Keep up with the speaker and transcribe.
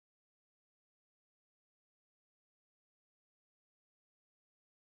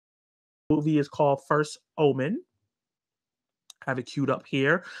movie is called First Omen. Have it queued up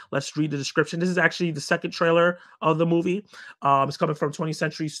here. Let's read the description. This is actually the second trailer of the movie. It's coming from 20th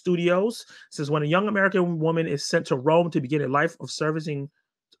Century Studios. It says, when a young American woman is sent to Rome to begin a life of service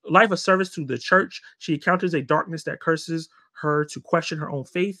to the church, she encounters a darkness that curses her to question her own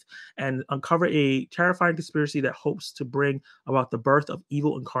faith and uncover a terrifying conspiracy that hopes to bring about the birth of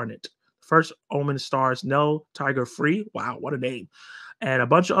evil incarnate. First Omen stars Nell Tiger Free. Wow, what a name. And a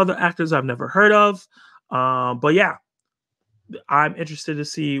bunch of other actors I've never heard of. But yeah, I'm interested to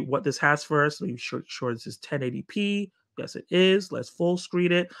see what this has for us. Let me make sure this is 1080p. Yes, it is. Let's full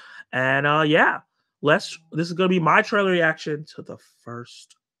screen it. And yeah, this is going to be my trailer reaction to the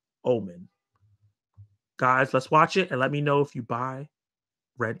First Omen. Guys, let's watch it and let me know if you buy,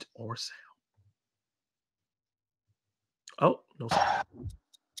 rent, or sell. Oh, no.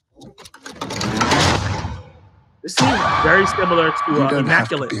 This seems very similar to you don't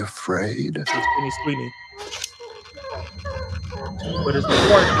Immaculate. Have to be afraid. Sweeney. But it's the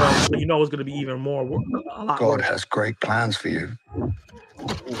short film, so you know it's going to be even more. God has great plans for you.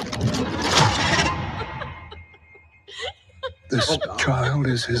 This child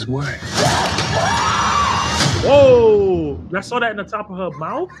is his way. Whoa! I saw that in the top of her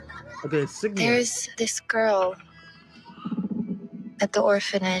mouth. Okay, there's this girl at the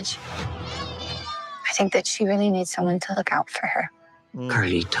orphanage. I think that she really needs someone to look out for her.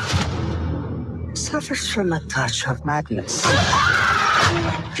 Carlita suffers from a touch of madness.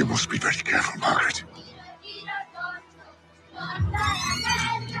 You must be very careful, Margaret.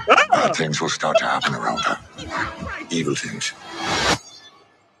 Bad things will start to happen around her. Evil things.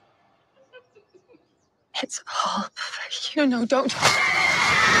 It's all for you. No, don't.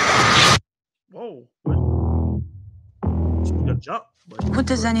 Whoa. She got jump. What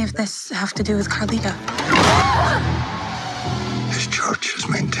does any of this have to do with Carlita? This church has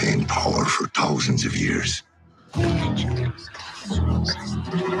maintained power for thousands of years. It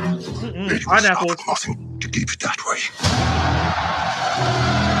will stop at nothing to keep it that way.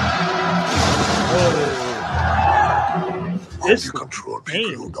 Oh. This you control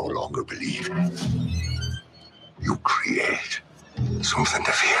people who no longer believe. You create something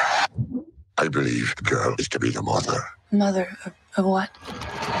to fear. I believe the girl is to be the mother. Mother of what?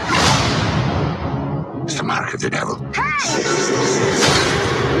 It's the mark of the devil.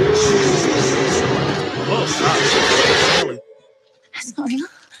 Oh, that's not real.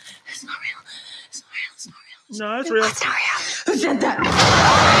 It's not real. It's not real. It's not real. No, it's real. It's not real. Who said that?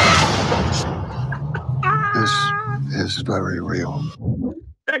 This is very real.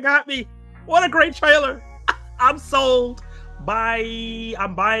 That got me. What a great trailer. I'm sold. Bye.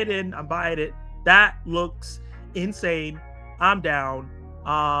 I'm buying it. I'm buying it. That looks insane. I'm down.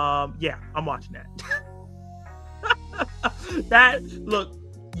 Yeah, I'm watching that. That look,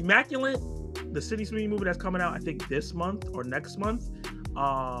 Immaculate, the Sydney Sweeney movie that's coming out, I think this month or next month.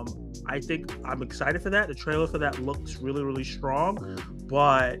 I think I'm excited for that. The trailer for that looks really, really strong,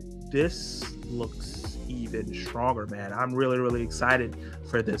 but this looks even stronger, man. I'm really, really excited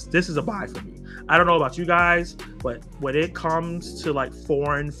for this. This is a buy for me. I don't know about you guys, but when it comes to like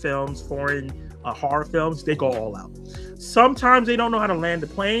foreign films, horror films, they go all out. Sometimes they don't know how to land the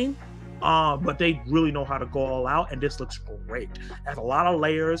plane, but they really know how to go all out, and this looks great. It has a lot of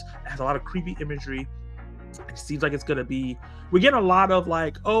layers, it has a lot of creepy imagery. It seems like it's gonna be, we're getting a lot of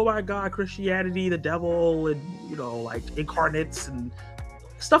like, oh my god, Christianity, the devil, and you know, like incarnates and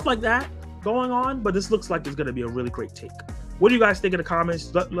stuff like that going on, but this looks like it's gonna be a really great take. What do you guys think in the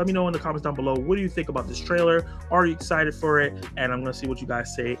comments? Let me know in the comments down below. What do you think about this trailer? Are you excited for it? And I'm gonna see what you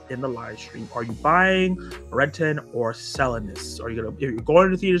guys say in the live stream. Are you buying, renting, or selling this? If you're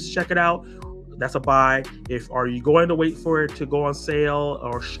going to the theaters to check it out, that's a buy. Are you going to wait for it to go on sale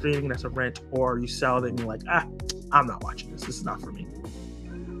or streaming? That's a rent. Or are you selling it and you're like, I'm not watching this. This is not for me.